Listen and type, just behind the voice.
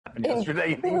happened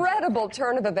yesterday. Incredible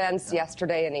turn of events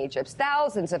yesterday in Egypt.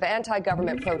 Thousands of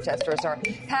anti-government protesters are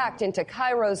packed into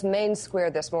Cairo's main square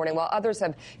this morning, while others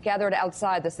have gathered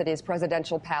outside the city's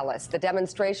presidential palace. The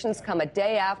demonstrations come a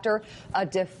day after a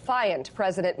defiant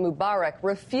President Mubarak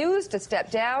refused to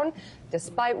step down,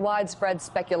 despite widespread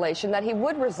speculation that he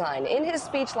would resign. In his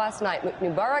speech last night,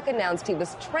 Mubarak announced he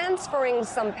was transferring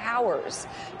some powers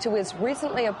to his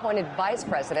recently appointed vice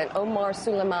president, Omar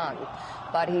Suleiman.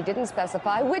 But he didn't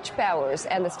specify which powers,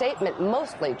 and the statement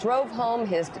mostly drove home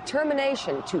his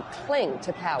determination to cling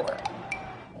to power.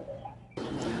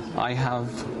 I have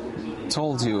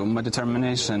told you my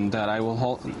determination that I will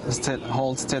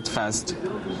hold steadfast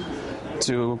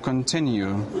to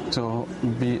continue to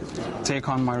take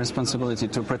on my responsibility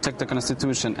to protect the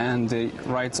Constitution and the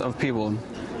rights of people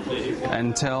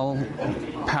until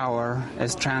power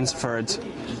is transferred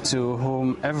to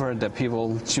whomever the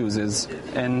people chooses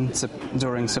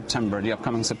during September, the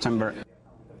upcoming September.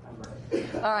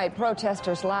 All right,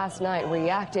 protesters last night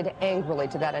reacted angrily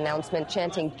to that announcement,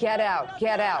 chanting, get out,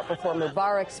 before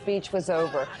Mubarak's speech was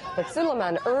over. But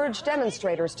Suleiman urged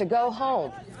demonstrators to go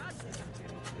home.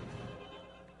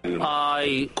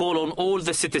 I call on all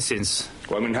the citizens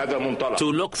to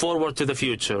look forward to the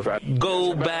future.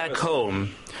 Go back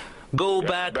home. Go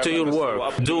back to your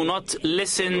work. Do not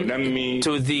listen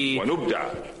to the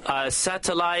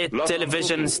satellite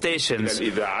television stations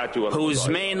whose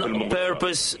main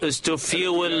purpose is to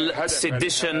fuel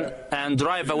sedition and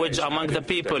drive a wedge among the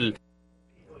people.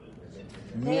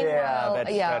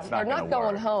 They're not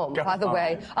going home, by the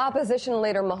way. Opposition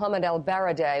leader Mohammed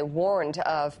El-Baradei warned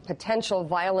of potential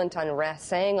violent unrest,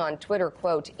 saying on Twitter,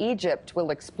 quote, Egypt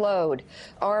will explode.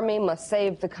 Army must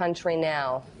save the country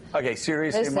now. Okay,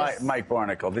 seriously, Mike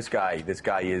Barnacle, this guy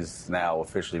is now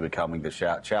officially becoming the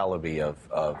Chalabi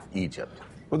of Egypt.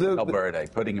 El-Baradei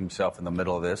putting himself in the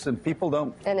middle of this, and people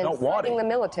don't want it. And inciting the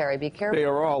military, be careful. They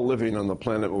are all living on the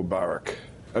planet Mubarak.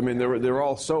 I mean, they're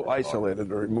all so isolated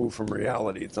or removed from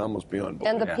reality. It's almost beyond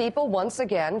belief. And the people, once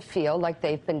again, feel like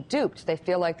they've been duped. They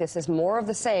feel like this is more of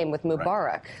the same with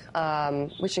Mubarak. Right.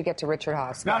 We should get to Richard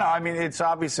Haas. No, I mean, it's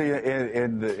obviously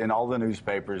in all the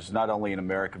newspapers, not only in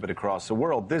America but across the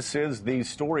world. This is the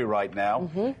story right now,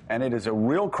 and it is a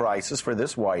real crisis for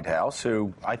this White House,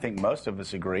 who I think most of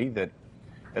us agree that,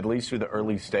 at least through the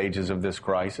early stages of this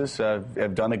crisis,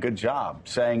 have done a good job,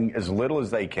 saying as little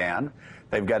as they can.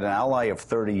 They've got an ally of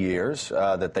 30 years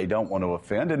that they don't want to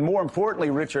offend. And more importantly,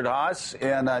 Richard Haas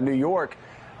in New York,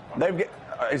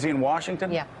 is he in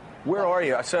Washington? Yeah. Where are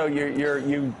you? So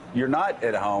you're not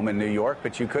at home in New York,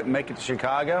 but you couldn't make it to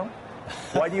Chicago?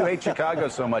 Why do you hate Chicago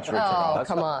so much, Richard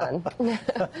Haas? Oh, come on.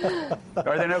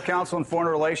 Are there no Council on Foreign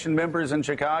Relations members in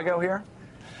Chicago here?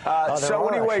 So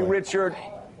anyway, actually. Richard...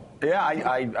 Yeah,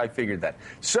 I figured that.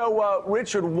 So,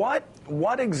 Richard,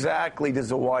 what exactly does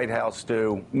the White House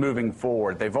do moving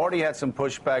forward? They've already had some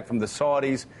pushback from the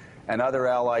Saudis and other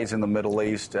allies in the Middle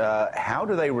East. How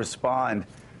do they respond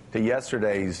to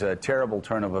yesterday's terrible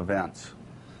turn of events?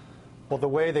 Well, the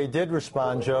way they did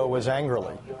respond, Joe, was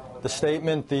angrily. The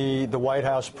statement the White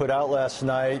House put out last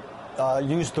night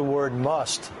used the word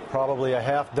must probably a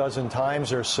half dozen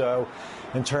times or so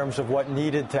in terms of what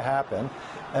needed to happen.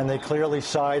 And they clearly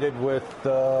sided with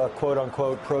the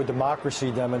quote-unquote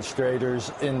pro-democracy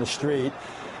demonstrators in the street.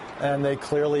 And they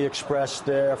clearly expressed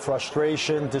their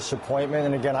frustration, disappointment,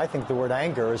 and again, I think the word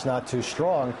anger is not too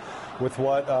strong with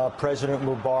what President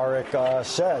Mubarak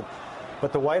said.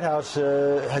 But the White House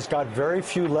has got very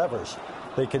few levers.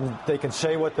 They can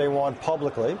say what they want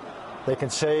publicly. They can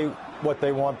say what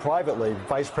they want privately.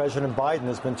 Vice President Biden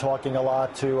has been talking a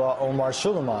lot to Omar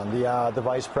Suleiman, the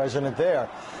vice president there.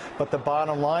 But the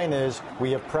bottom line is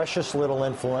we have precious little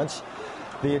influence.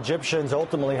 The Egyptians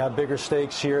ultimately have bigger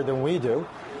stakes here than we do.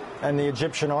 And the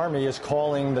Egyptian army is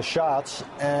calling the shots.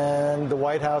 And the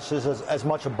White House is as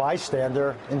much a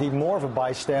bystander, indeed more of a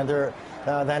bystander,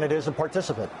 than it is a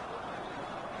participant.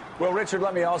 Well, Richard,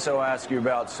 let me also ask you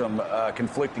about some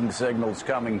conflicting signals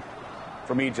coming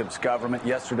from Egypt's government.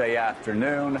 Yesterday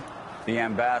afternoon, the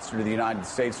ambassador to the United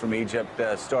States from Egypt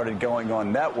started going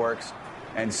on networks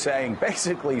and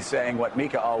basically saying what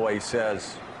Mika always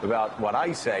says about what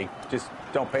I say, just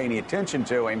don't pay any attention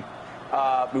to him.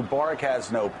 Mubarak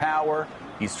has no power.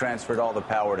 He's transferred all the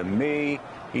power to me.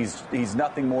 He's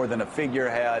nothing more than a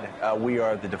figurehead. We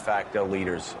are the de facto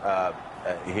leaders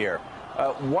here.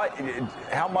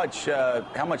 How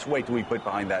much weight do we put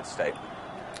behind that statement?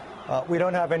 We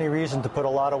don't have any reason to put a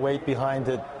lot of weight behind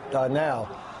it now.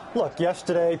 Look,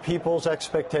 yesterday, people's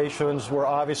expectations were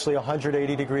obviously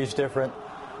 180 degrees different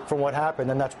from what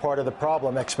happened, and that's part of the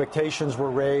problem. Expectations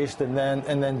were raised and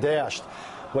then dashed.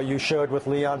 What you showed with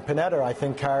Leon Panetta, I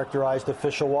think, characterized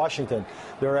official Washington.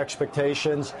 Their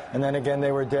expectations, and then again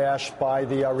they were dashed by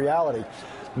the reality.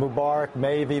 Mubarak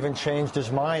may have even changed his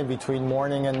mind between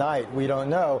morning and night. We don't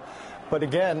know. But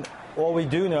again, all we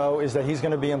do know is that he's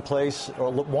going to be in place,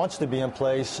 or wants to be in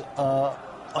place,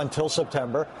 until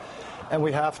September. And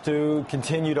we have to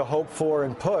continue to hope for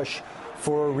and push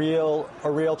for a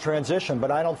real transition.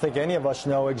 But I don't think any of us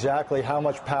know exactly how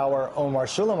much power Omar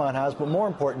Suleiman has. But more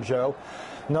important, Joe,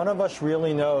 none of us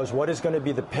really knows what is going to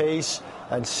be the pace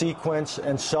and sequence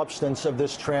and substance of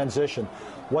this transition.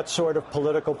 What sort of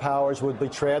political powers would be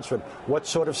transferred? What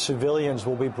sort of civilians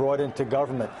will be brought into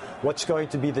government? What's going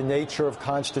to be the nature of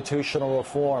constitutional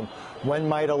reform? When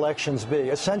might elections be?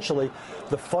 Essentially,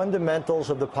 the fundamentals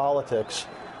of the politics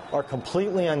are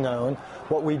completely unknown.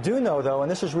 What we do know, though, and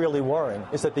this is really worrying,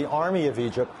 is that the army of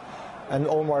Egypt and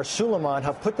Omar Suleiman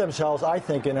have put themselves, I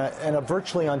think, in a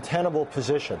virtually untenable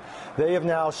position. They have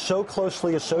now so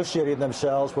closely associated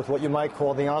themselves with what you might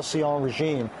call the ancien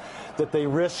regime that they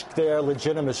risk their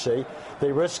legitimacy.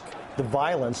 They risk the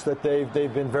violence that they've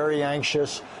been very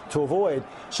anxious to avoid.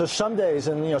 So some days,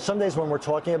 and some days when we're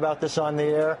talking about this on the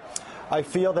air, I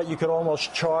feel that you could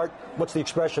almost chart, what's the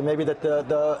expression, maybe that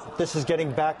this is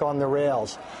getting back on the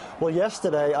rails. Well,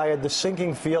 yesterday I had the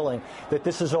sinking feeling that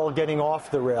this is all getting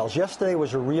off the rails. Yesterday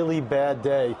was a really bad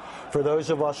day for those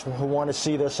of us who want to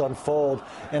see this unfold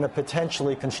in a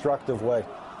potentially constructive way.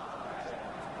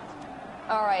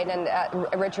 All right, and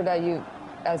Richard,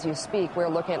 as you speak, we're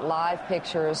looking at live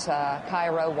pictures,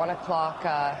 Cairo, 1 o'clock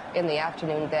in the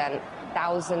afternoon then.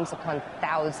 Thousands upon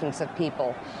thousands of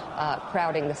people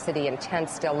crowding the city, and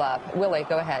tents still up. Willie,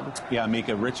 go ahead. Yeah,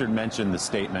 Mika, Richard mentioned the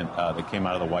statement that came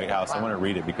out of the White House. Wow. I want to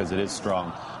read it because it is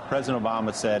strong. President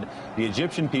Obama said, "The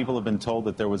Egyptian people have been told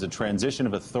that there was a transition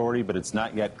of authority, but it's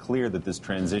not yet clear that this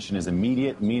transition is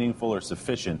immediate, meaningful, or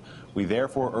sufficient. We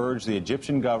therefore urge the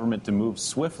Egyptian government to move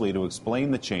swiftly to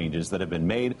explain the changes that have been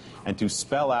made and to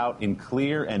spell out in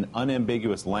clear and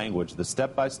unambiguous language the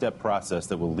step-by-step process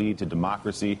that will lead to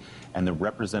democracy and the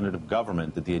representative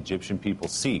government that the Egyptian people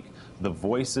seek. The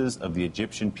voices of the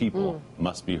Egyptian people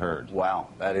must be heard." Wow,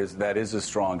 that is a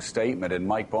strong statement. And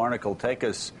Mike Barnicle, take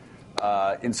us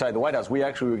inside the White House. We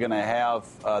actually were going to have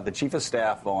the chief of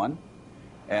staff on,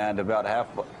 and about half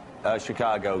a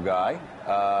Chicago guy,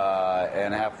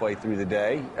 and halfway through the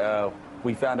day,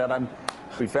 we found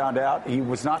out he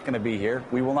was not going to be here.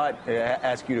 We will not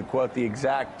ask you to quote the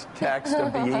exact text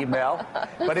of the email,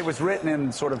 but it was written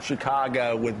in sort of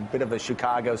Chicago with a bit of a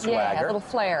Chicago swagger. Yeah, a little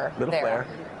flair.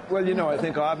 Well, I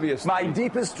think obviously... My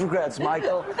deepest regrets,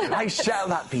 Michael. I shall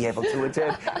not be able to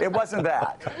attend. It wasn't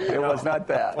that. It was not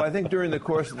that. Well, I think during the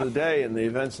course of the day and the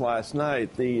events last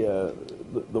night, the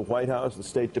White House, the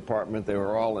State Department, they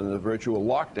were all in a virtual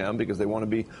lockdown because they want to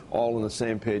be all on the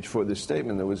same page for this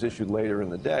statement that was issued later in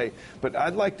the day. But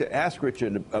I'd like to ask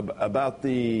Richard about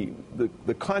the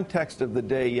context of the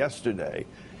day yesterday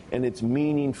and its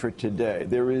meaning for today.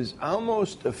 There is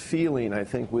almost a feeling, I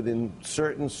think, within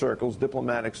certain circles,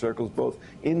 diplomatic circles, both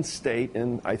in state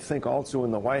and I think also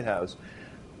in the White House,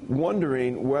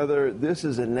 wondering whether this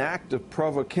is an act of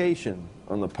provocation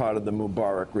on the part of the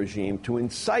Mubarak regime to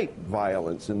incite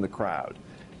violence in the crowd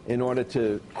in order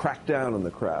to crack down on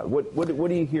the crowd. What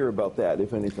do you hear about that,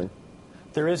 if anything?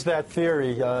 There is that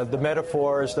theory. The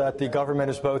metaphor is that the government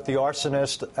is both the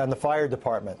arsonist and the fire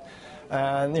department.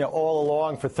 And, all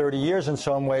along for 30 years in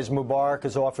some ways, Mubarak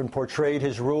has often portrayed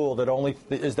his rule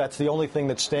that's the only thing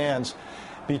that stands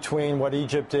between what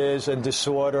Egypt is and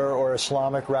disorder or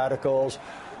Islamic radicals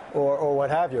or what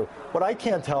have you. What I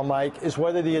can't tell, Mike, is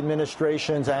whether the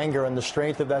administration's anger and the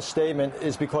strength of that statement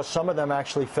is because some of them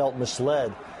actually felt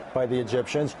misled by the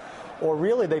Egyptians, or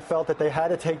really they felt that they had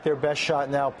to take their best shot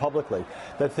now publicly,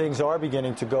 that things are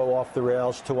beginning to go off the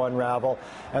rails, to unravel,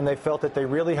 and they felt that they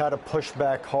really had to push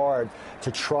back hard to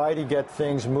try to get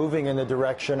things moving in the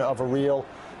direction of a real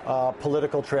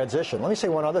political transition. Let me say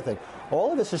one other thing.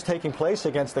 All of this is taking place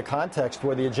against the context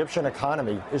where the Egyptian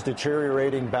economy is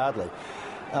deteriorating badly.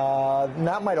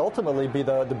 That might ultimately be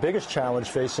the biggest challenge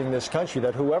facing this country,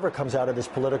 that whoever comes out of this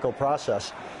political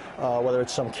process, whether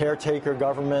it's some caretaker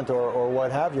government or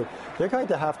what have you, they're going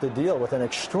to have to deal with an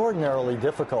extraordinarily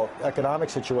difficult economic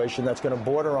situation that's going to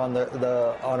border on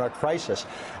a crisis.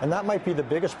 And that might be the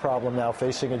biggest problem now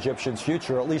facing Egyptians'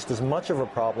 future, or at least as much of a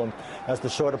problem as the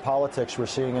sort of politics we're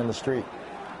seeing in the street.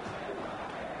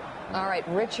 All right,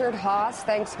 Richard Haas,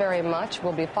 thanks very much.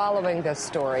 We'll be following this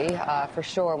story for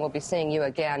sure, and we'll be seeing you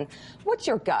again. What's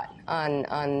your gut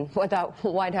on what the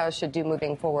White House should do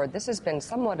moving forward? This has been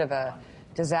somewhat of a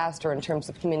disaster in terms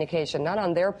of communication, not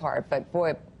on their part, but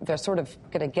boy, they're sort of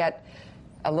going to get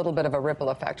a little bit of a ripple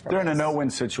effect from They're this. in a no-win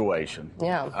situation.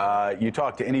 Yeah. You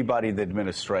talk to anybody in the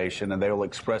administration, and they will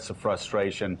express a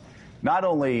frustration not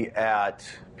only at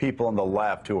people on the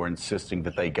left who are insisting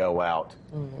that they go out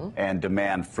and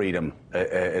demand freedom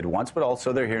at once, but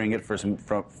also they're hearing it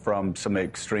from some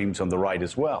extremes on the right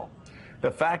as well. The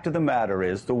fact of the matter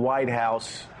is the White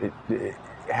House it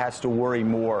has to worry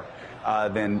more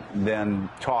than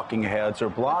talking heads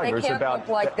or bloggers they can't about look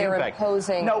like they're impact.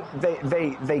 imposing. No,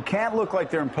 they can't look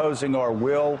like they're imposing our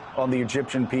will on the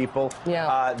Egyptian people.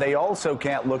 Yeah. They also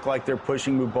can't look like they're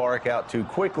pushing Mubarak out too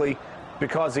quickly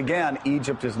because, again,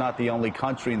 Egypt is not the only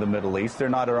country in the Middle East. They're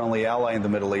not our only ally in the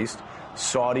Middle East.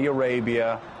 Saudi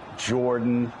Arabia,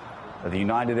 Jordan, the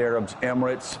United Arab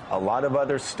Emirates, a lot of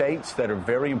other states that are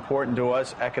very important to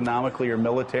us economically or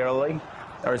militarily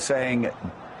are saying,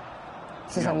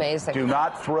 This is amazing. do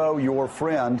not throw your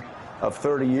friend of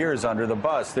 30 years under the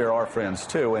bus. They're our friends,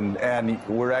 too. And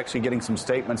we're actually getting some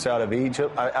statements out of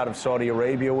Egypt, out of Saudi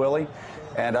Arabia, Willie,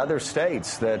 and other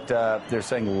states that they're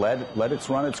saying let it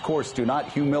run its course. Do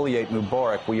not humiliate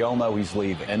Mubarak. We all know he's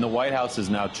leaving. And the White House has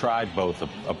now tried both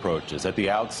approaches. At the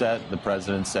outset, the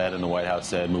president said, and the White House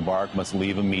said, Mubarak must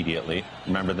leave immediately.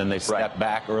 Remember, then they stepped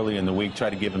back early in the week,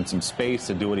 tried to give him some space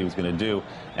to do what he was going to do.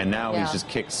 And now he's just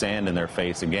kicked sand in their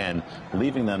face again,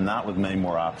 leaving them not with many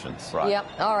more options. Right. Yep.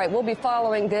 All right. We'll be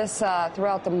following this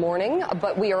throughout the morning.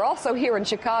 But we are also here in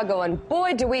Chicago, and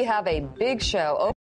boy, do we have a big show.